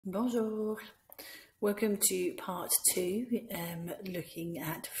Bonjour. Welcome to part 2, looking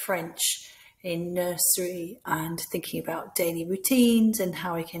at French in nursery and thinking about daily routines and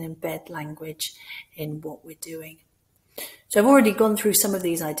how I can embed language in what we're doing. So I've already gone through some of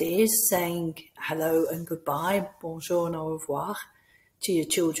these ideas, saying hello and goodbye, bonjour and au revoir, to your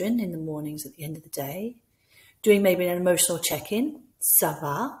children in the mornings at the end of the day. Doing maybe an emotional check-in, ça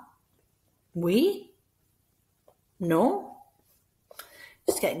va? Oui? Non?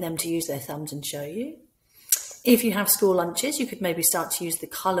 Just getting them to use their thumbs and show you. If you have school lunches, you could maybe start to use the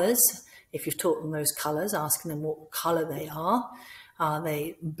colours. If you've taught them those colours, asking them what colour they are. Are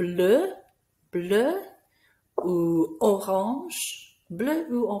they bleu, bleu, ou orange? Bleu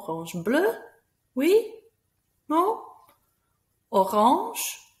ou orange? Bleu? Oui? Non? Orange?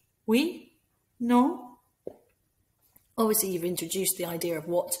 Oui? Non? Obviously, you've introduced the idea of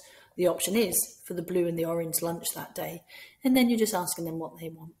what the option is for the blue and the orange lunch that day. And then you're just asking them what they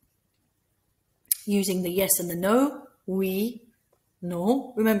want. Using the yes and the no, oui,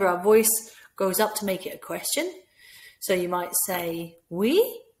 no. Remember, our voice goes up to make it a question. So you might say,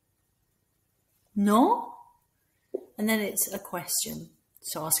 oui, no, and then it's a question.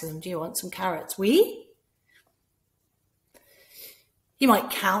 So asking them, do you want some carrots? Oui. You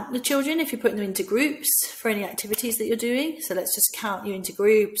might count the children if you're putting them into groups for any activities that you're doing. So let's just count you into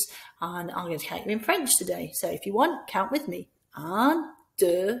groups, and I'm going to count you in French today. So if you want, count with me. 1,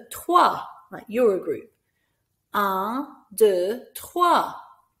 2, 3, like Eurogroup. 1, 2, 3,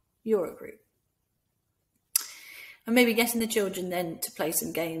 Eurogroup. And maybe getting the children then to play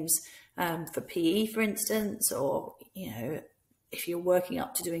some games for PE, for instance, or, if you're working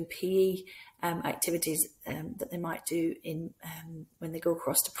up to doing PE activities that they might do in when they go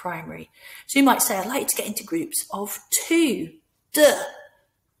across to primary. So you might say, I'd like to get into groups of 2, 2,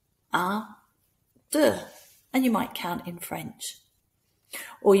 1, 2, and you might count in French.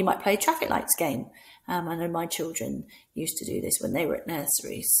 Or you might play a traffic lights game. I know my children used to do this when they were at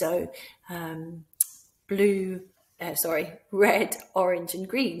nursery. So red, orange and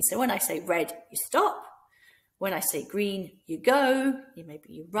green. So when I say red, you stop. When I say green, you go, maybe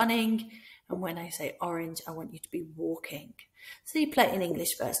you're running. And when I say orange, I want you to be walking. So you play it in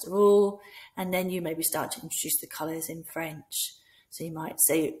English first of all, and then you maybe start to introduce the colours in French. So you might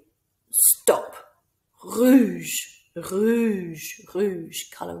say, stop, rouge, rouge, rouge,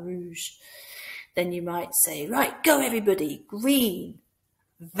 colour rouge. Then you might say, right, go everybody, green,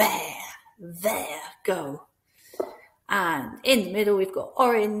 vert, vert, go. And in the middle, we've got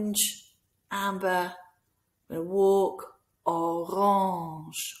orange, amber, I'm going to walk,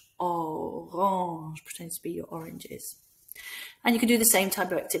 orange, orange, pretend to be your oranges. And you can do the same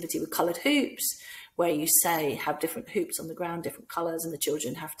type of activity with coloured hoops, where you say, have different hoops on the ground, different colours, and the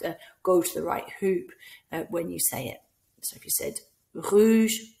children have to go to the right hoop when you say it. So if you said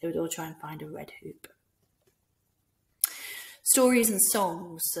rouge, they would all try and find a red hoop. Stories and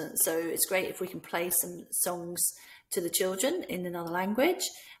songs. So it's great if we can play some songs to the children in another language.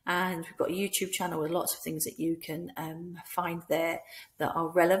 And we've got a YouTube channel with lots of things that you can find there that are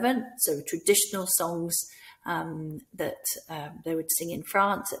relevant. So traditional songs that they would sing in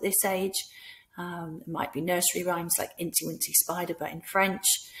France at this age. It might be nursery rhymes like Incy Wincy Spider, but in French,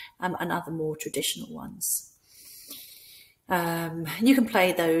 and other more traditional ones. You can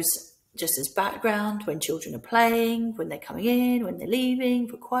play those just as background when children are playing, when they're coming in, when they're leaving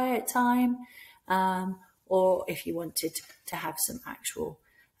for quiet time, or if you wanted to have some actual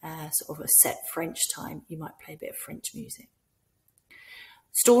sort of a set French time, you might play a bit of French music.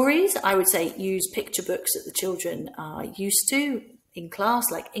 Stories, I would say use picture books that the children are used to in class,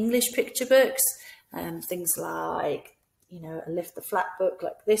 like English picture books, things like, a Lift the Flap book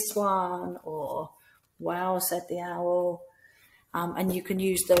like this one, or Wow, Said the Owl. And you can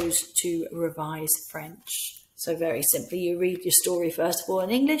use those to revise French. So very simply, you read your story first of all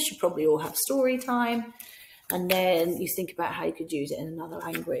in English. You probably all have story time. And then you think about how you could use it in another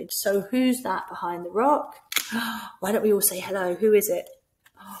language. So who's that behind the rock? Why don't we all say hello? Who is it?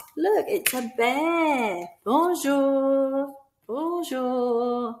 Oh, look, it's a bear. Bonjour.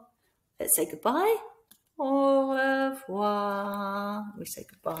 Bonjour. Let's say goodbye. Au revoir. We say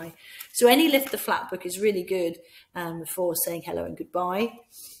goodbye. So any Lift the Flap book is really good for saying hello and goodbye.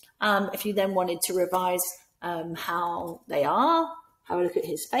 If you then wanted to revise how they are, have a look at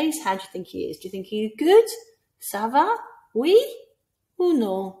his face. How do you think he is? Do you think he's good? Ça va? Oui? Ou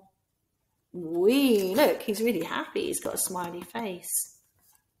non? Oui. Look, he's really happy. He's got a smiley face.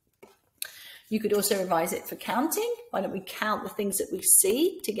 You could also revise it for counting. Why don't we count the things that we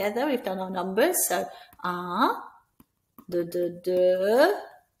see together? We've done our numbers. So, 1, 2, 2,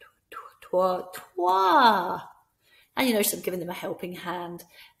 3, 4. And, you know, sort of giving them a helping hand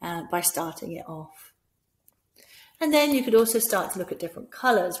by starting it off. And then you could also start to look at different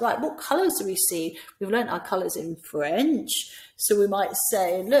colours. Right, what colours do we see? We've learnt our colours in French. So we might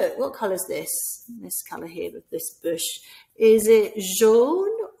say, look, what colour is this? This colour here with this bush. Is it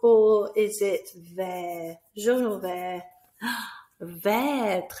jaune or is it vert? Jaune or vert?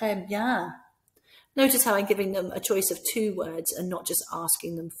 Vert, très bien. Notice how I'm giving them a choice of 2 words and not just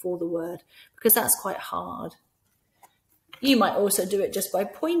asking them for the word, because that's quite hard. You might also do it just by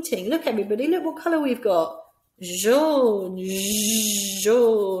pointing. Look, everybody, look what colour we've got. Jaune,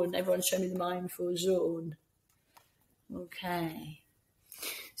 jaune. Everyone show me the mime for jaune. Okay.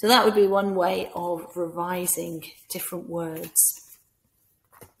 So that would be one way of revising different words.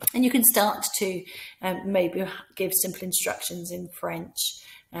 And you can start to maybe give simple instructions in French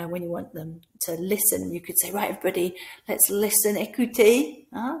when you want them to listen. You could say, right, everybody, let's listen, écoutez.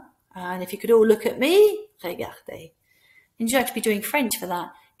 And if you could all look at me, regardez. And you don't have to be doing French for that.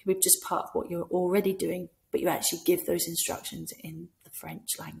 It could be just part of what you're already doing, but you actually give those instructions in the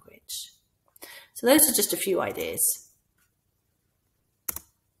French language. So those are just a few ideas.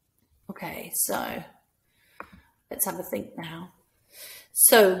 Okay, so let's have a think now.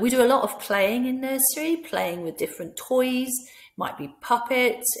 So we do a lot of playing in nursery, playing with different toys. It might be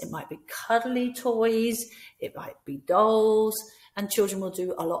puppets, it might be cuddly toys, it might be dolls, and children will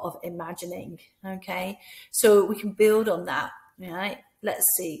do a lot of imagining, okay? So we can build on that, right? Let's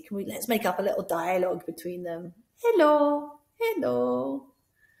see, let's make up a little dialogue between them. Hello, hello.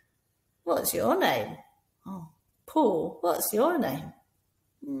 What's your name? Oh, Paul, what's your name?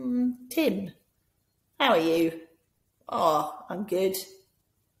 Tim. How are you? Oh, I'm good.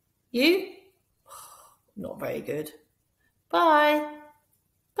 You? Oh, not very good. Bye.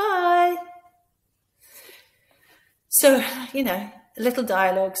 Bye. So, you know, little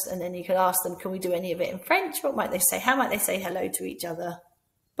dialogues, and then you could ask them, can we do any of it in French? What might they say? How might they say hello to each other?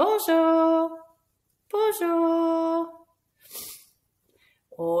 Bonjour. Bonjour.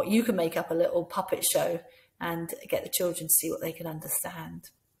 Or you can make up a little puppet show and get the children to see what they can understand.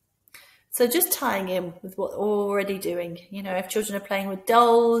 So just tying in with what they're already doing. You know, if children are playing with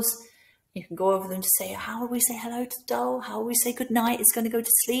dolls, you can go over them to say, how would we say hello to the doll? How would we say good night? It's going to go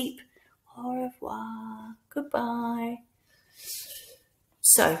to sleep. Au revoir. Goodbye.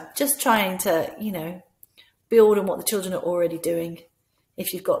 So just trying to, you know, build on what the children are already doing.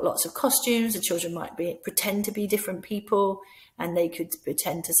 If you've got lots of costumes, the children might pretend to be different people, and they could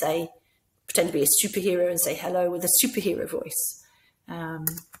pretend to be a superhero and say hello with a superhero voice.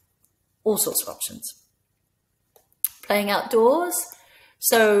 All sorts of options. Playing outdoors.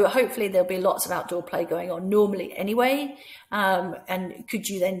 So hopefully there'll be lots of outdoor play going on normally anyway. And could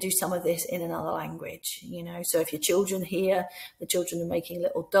you then do some of this in another language? You know, so if your children here, the children are making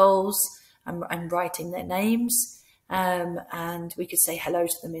little dolls and writing their names. And we could say hello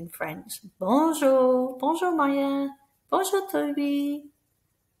to them in French. Bonjour, bonjour Maya, bonjour Toby.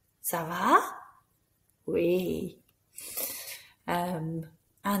 Ça va? Oui.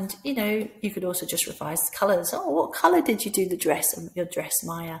 And, you know, you could also just revise the colours. Oh, what colour did you do your dress,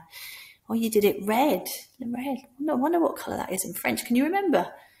 Maya? Oh, you did it red. Red. I wonder what colour that is in French. Can you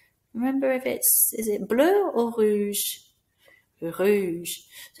remember? Remember if is it bleu or rouge? Rouge.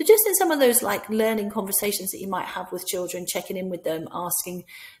 So just in some of those like learning conversations that you might have with children, checking in with them, asking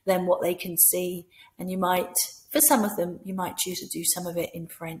them what they can see. And you might, for some of them, you might choose to do some of it in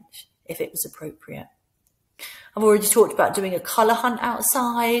French if it was appropriate. I've already talked about doing a colour hunt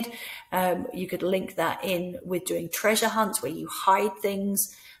outside. You could link that in with doing treasure hunts where you hide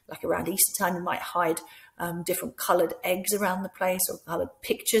things. Like around Easter time, you might hide different coloured eggs around the place, or coloured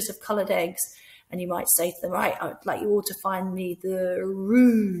pictures of coloured eggs. And you might say to them, right, I'd like you all to find me the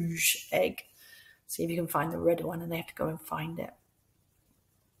rouge egg. See if you can find the red one, and they have to go and find it.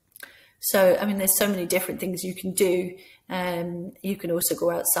 So, I mean, there's so many different things you can do. You can also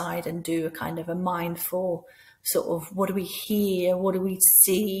go outside and do a kind of a mindful sort of, what do we hear? What do we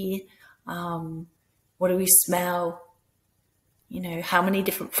see? What do we smell? You know, how many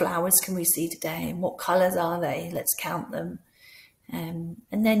different flowers can we see today? And what colours are they? Let's count them. And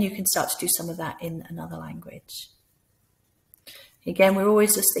then you can start to do some of that in another language. Again, we're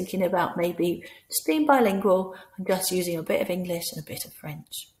always just thinking about maybe just being bilingual and just using a bit of English and a bit of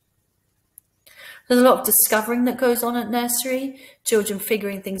French. There's a lot of discovering that goes on at nursery, children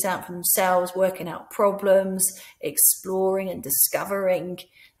figuring things out for themselves, working out problems, exploring and discovering,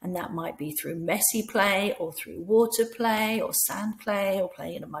 and that might be through messy play or through water play or sand play or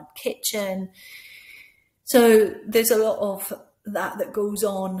playing in a mud kitchen. So there's a lot of that goes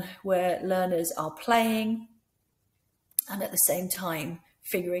on where learners are playing and at the same time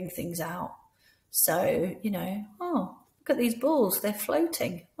figuring things out. So, you know, oh, look at these balls, they're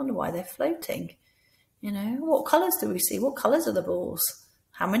floating. Wonder why they're floating. You know, what colours do we see? What colours are the balls?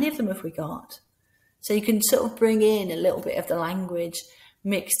 How many of them have we got? So you can sort of bring in a little bit of the language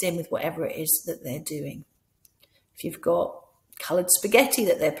mixed in with whatever it is that they're doing. If you've got coloured spaghetti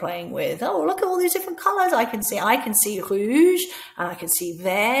that they're playing with, oh, look at all these different colours I can see rouge, and I can see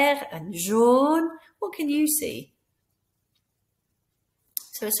vert and jaune. What can you see?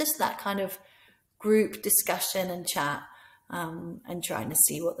 So it's just that kind of group discussion and chat, and trying to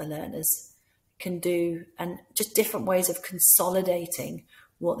see what the learners can do, and just different ways of consolidating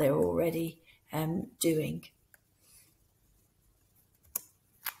what they're already doing.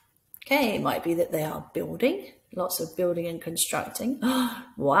 Okay, it might be that they are building, lots of building and constructing.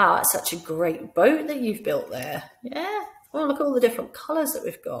 Wow, that's such a great boat that you've built there. Yeah. Oh, look at all the different colours that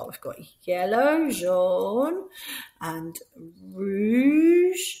we've got. We've got yellow, jaune, and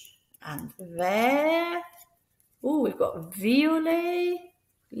rouge, and vert. Oh, we've got violet.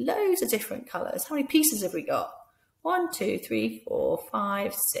 Loads of different colours. How many pieces have we got? 1, 2, 3, 4,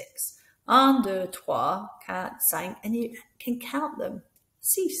 5, 6. 1, 2, 3, 4, 5, and you can count them.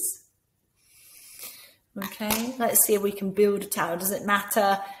 6. Okay, let's see if we can build a tower. Does it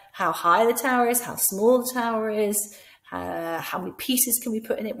matter how high the tower is, how small the tower is, how many pieces can we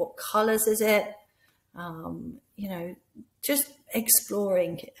put in it, what colours is it? You know, just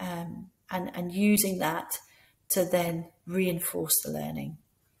exploring and using that to then reinforce the learning.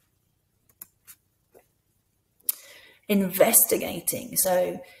 Investigating.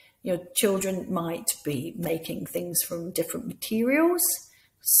 So your children might be making things from different materials,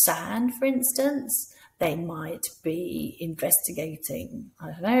 sand, for instance. They might be investigating, I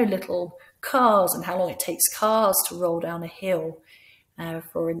don't know, little cars and how long it takes cars to roll down a hill,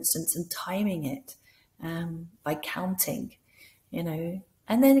 for instance, and timing it by counting, you know.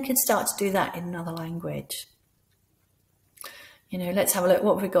 And then you can start to do that in another language. You know, let's have a look.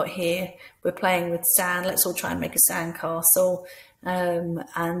 What have we got here? We're playing with sand. Let's all try and make a sand castle. And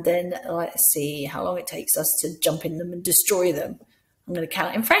then let's see how long it takes us to jump in them and destroy them. I'm going to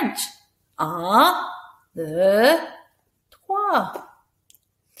count in French. 1, 2, 3.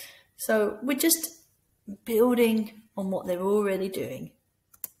 So we're just building on what they're already doing.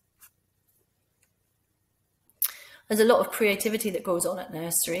 There's a lot of creativity that goes on at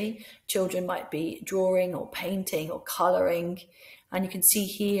nursery. Children might be drawing or painting or colouring. And you can see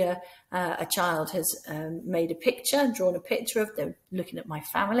here a child has made a picture, drawn a picture of them looking at my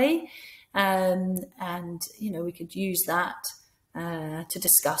family. And, you know, we could use that to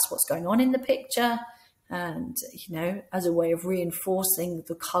discuss what's going on in the picture. And, you know, as a way of reinforcing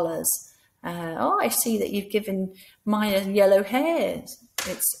the colours. Oh, I see that you've given Maya yellow hair.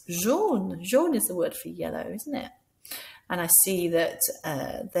 It's jaune. Jaune is the word for yellow, isn't it? And I see that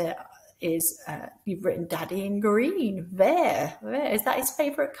there is, you've written Daddy in green, vert. Is that his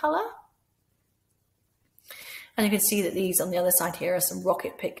favourite colour? And you can see that these on the other side here are some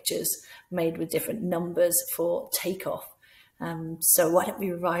rocket pictures made with different numbers for takeoff. So why don't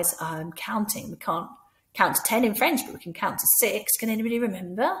we revise counting? We can't count to 10 in French, but we can count to 6. Can anybody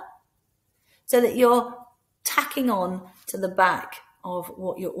remember? So that you're tacking on to the back of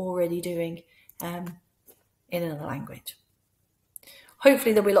what you're already doing in another language.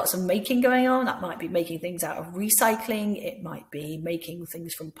 Hopefully there'll be lots of making going on. That might be making things out of recycling. It might be making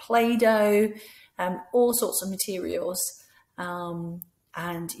things from Play-Doh, all sorts of materials.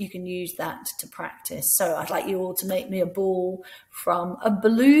 And you can use that to practice. So I'd like you all to make me a ball from a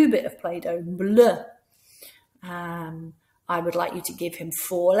blue bit of Play-Doh, bleu. I would like you to give him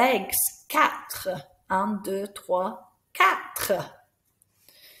 4 legs, 4. 1, 2, 3, 4.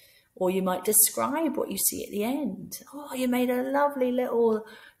 Or you might describe what you see at the end. Oh, you made a lovely little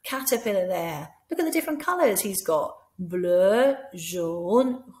caterpillar there. Look at the different colours he's got. Bleu,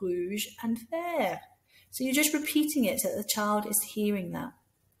 jaune, rouge, and vert. So you're just repeating it so that the child is hearing that.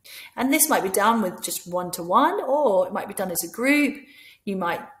 And this might be done with just one-to-one, or it might be done as a group. You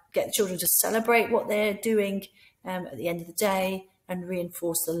might get the children to celebrate what they're doing at the end of the day and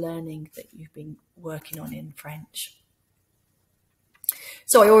reinforce the learning that you've been working on in French.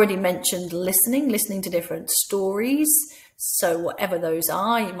 So I already mentioned listening to different stories. So whatever those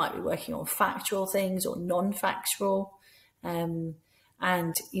are, you might be working on factual things or non-factual. And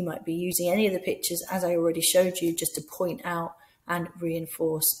you might be using any of the pictures, as I already showed you, just to point out and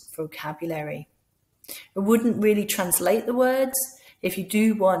reinforce vocabulary. It wouldn't really translate the words. If you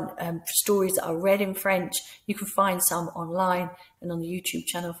do want stories that are read in French, you can find some online, and on the YouTube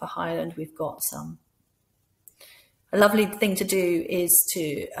channel for Highland, we've got some. A lovely thing to do is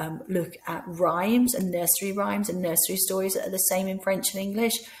to look at rhymes and nursery stories that are the same in French and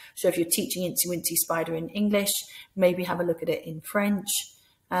English. So if you're teaching Incy Wincy Spider in English, maybe have a look at it in French.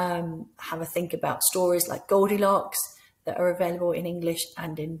 Have a think about stories like Goldilocks that are available in English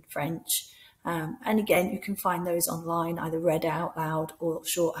and in French. And again, you can find those online, either read out loud or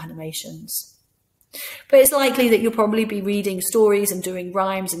short animations. But it's likely that you'll probably be reading stories and doing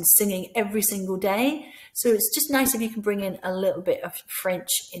rhymes and singing every single day. So it's just nice if you can bring in a little bit of French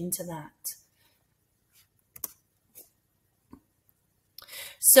into that.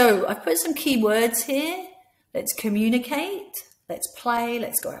 So I've put some key words here. Let's communicate, let's play,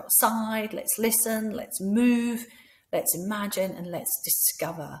 let's go outside, let's listen, let's move, let's imagine, and let's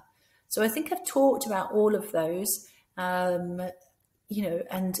discover. So I think I've talked about all of those. You know,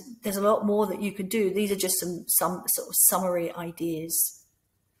 and there's a lot more that you could do. These are just some sort of summary ideas.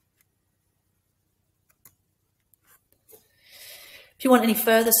 If you want any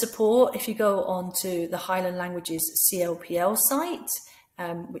further support, if you go on to the Highland Languages CLPL site,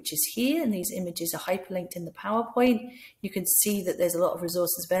 which is here, and these images are hyperlinked in the PowerPoint, you can see that there's a lot of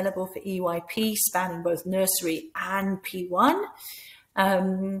resources available for EYP spanning both nursery and P1.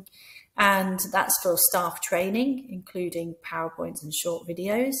 And that's for staff training, including PowerPoints and short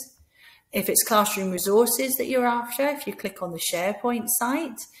videos. If it's classroom resources that you're after, if you click on the SharePoint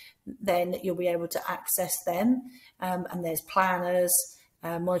site, then you'll be able to access them. And there's planners,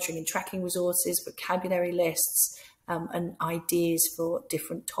 monitoring and tracking resources, vocabulary lists, and ideas for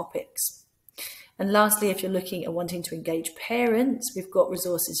different topics. And lastly, if you're looking at wanting to engage parents, we've got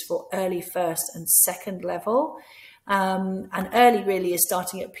resources for early first and second level. And early really is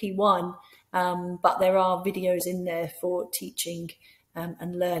starting at P1, but there are videos in there for teaching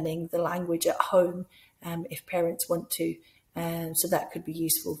and learning the language at home if parents want to. So that could be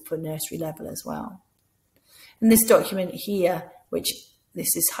useful for nursery level as well. And this document here, which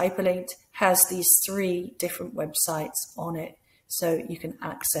this is hyperlinked, has these 3 different websites on it, so you can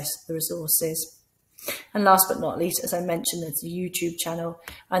access the resources. And last but not least, as I mentioned, there's a YouTube channel,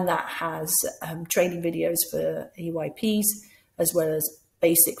 and that has training videos for EYPs, as well as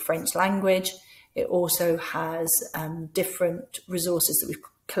basic French language. It also has different resources that we've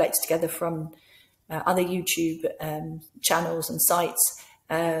collected together from other YouTube channels and sites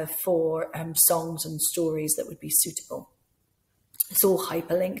for songs and stories that would be suitable. It's all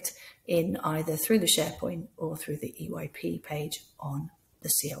hyperlinked in either through the SharePoint or through the EYP page on the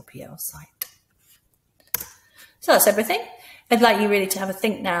CLPL site. So that's everything. I'd like you really to have a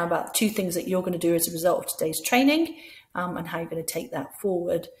think now about 2 things that you're going to do as a result of today's training and how you're going to take that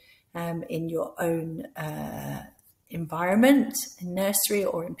forward in your own environment, in nursery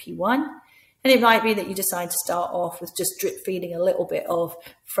or in P1. And it might be that you decide to start off with just drip feeding a little bit of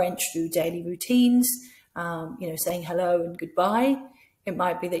French through daily routines, you know, saying hello and goodbye. It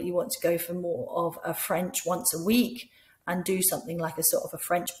might be that you want to go for more of a French once a week and do something like a sort of a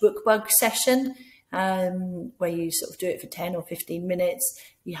French book bug session, where you sort of do it for 10 or 15 minutes.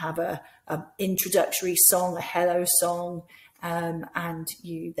 You have a introductory song, a hello song, and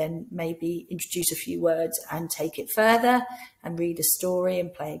you then maybe introduce a few words and take it further and read a story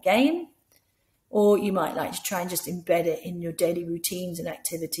and play a game. Or you might like to try and just embed it in your daily routines and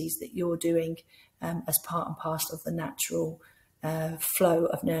activities that you're doing as part and parcel of the natural flow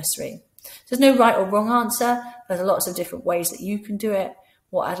of nursery. So there's no right or wrong answer. There's lots of different ways that you can do it.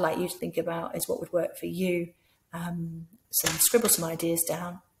 What I'd like you to think about is what would work for you. So scribble some ideas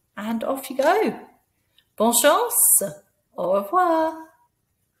down and off you go. Bonne chance. Au revoir.